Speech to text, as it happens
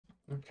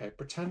Okay,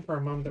 pretend for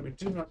a moment that we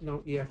do not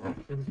know EF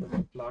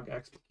inverse log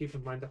x, but keep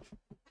in mind that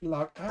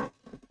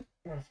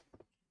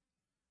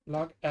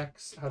log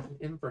x has an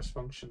inverse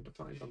function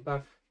defined on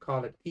that.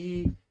 Call it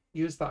E.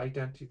 Use the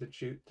identity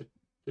to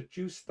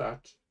deduce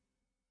that.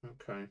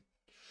 Okay.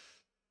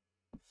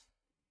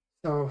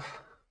 So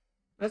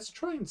let's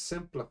try and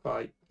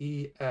simplify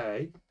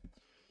EA,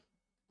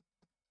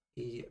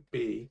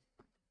 EB.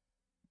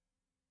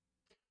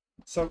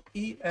 So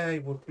EA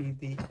would be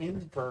the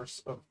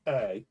inverse of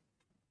A.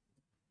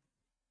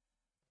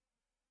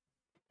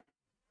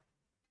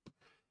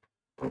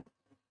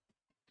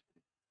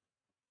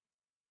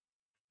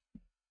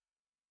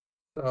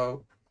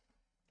 So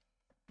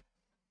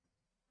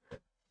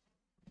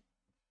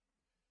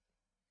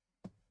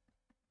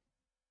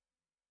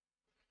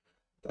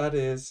that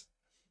is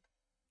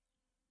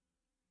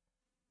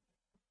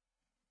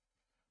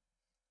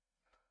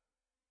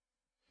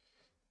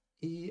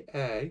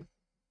EA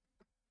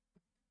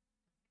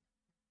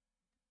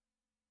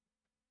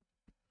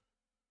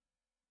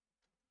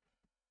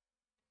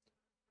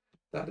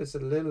that is a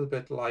little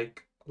bit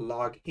like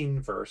log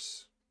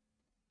inverse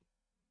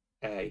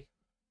A.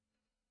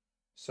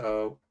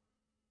 So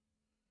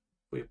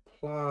we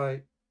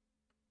apply,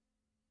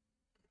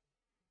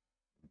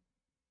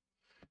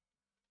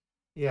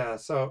 yeah,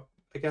 so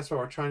I guess what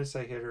we're trying to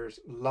say here is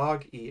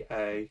log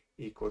EA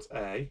equals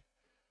A.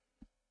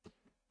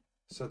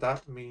 So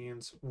that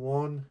means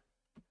 1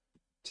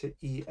 to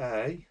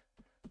EA,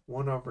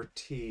 1 over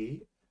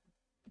T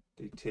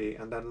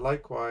dt, and then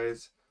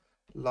likewise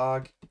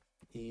log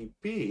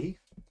EB,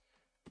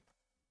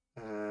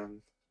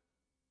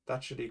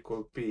 that should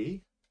equal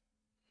B,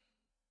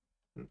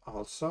 and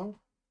also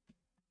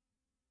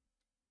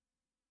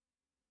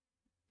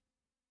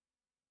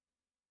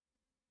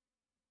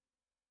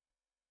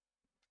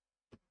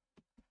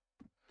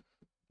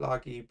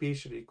log EB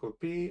should equal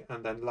B,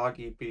 and then log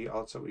EB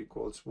also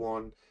equals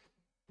 1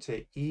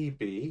 to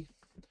EB,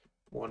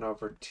 1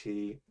 over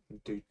T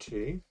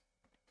dt,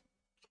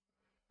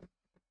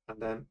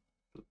 and then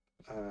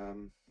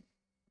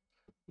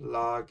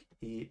log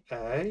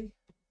EA,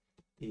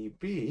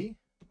 EB,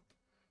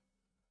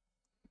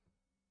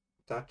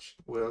 that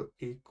will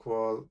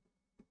equal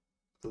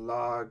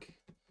log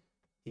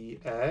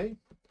EA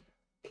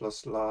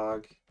plus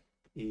log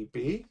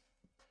EB,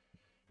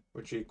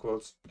 which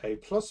equals A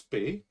plus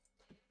B,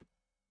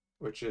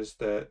 which is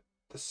the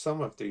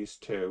sum of these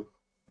two.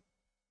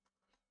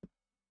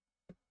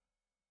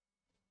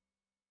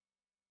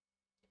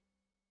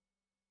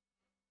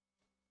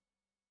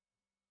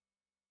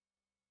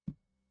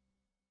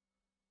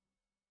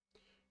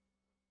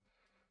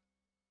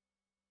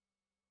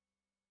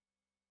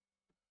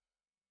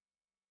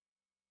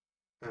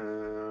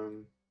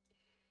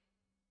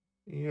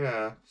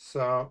 Yeah,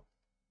 so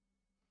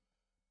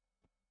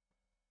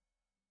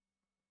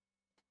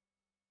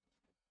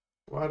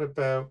what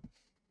about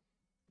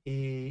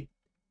EA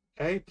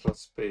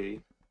plus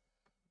B,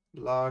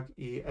 log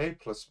EA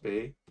plus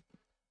B?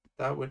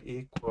 That would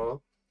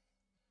equal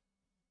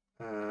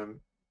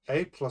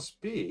A plus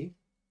B,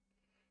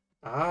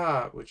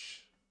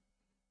 which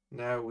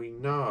now we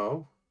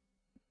know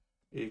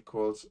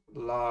equals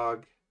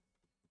log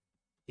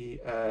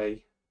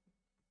EA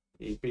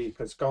EB,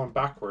 because going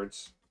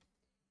backwards.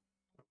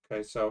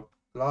 Okay, so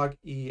log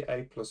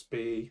EA plus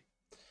B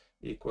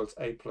equals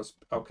A plus,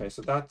 okay,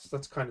 so that's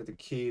kind of the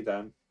key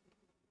then.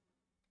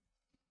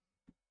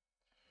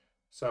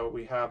 So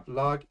we have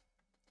log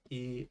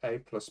EA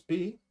plus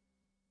B,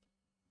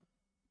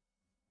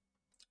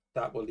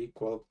 that will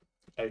equal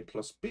A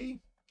plus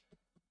B,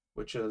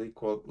 which will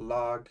equal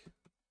log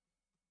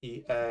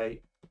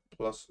EA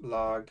plus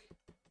log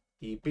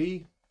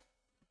EB,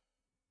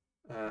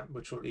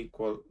 which will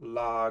equal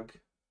log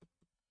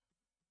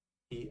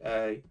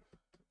EA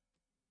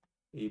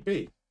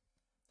EB.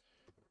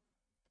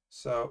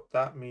 So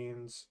that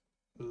means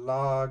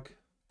log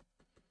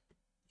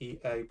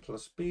EA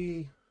plus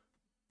B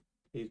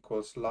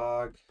equals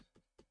log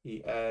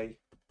EA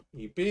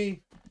EB,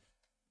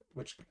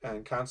 which,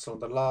 and cancel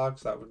the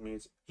logs, that would mean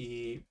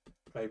EA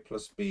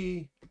plus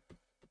B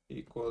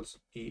equals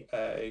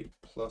EA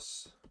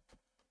plus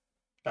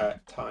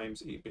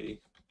times EB.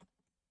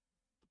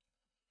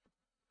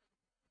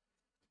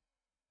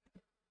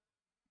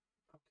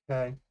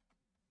 Okay.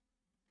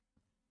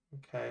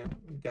 Okay,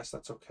 I guess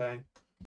that's okay.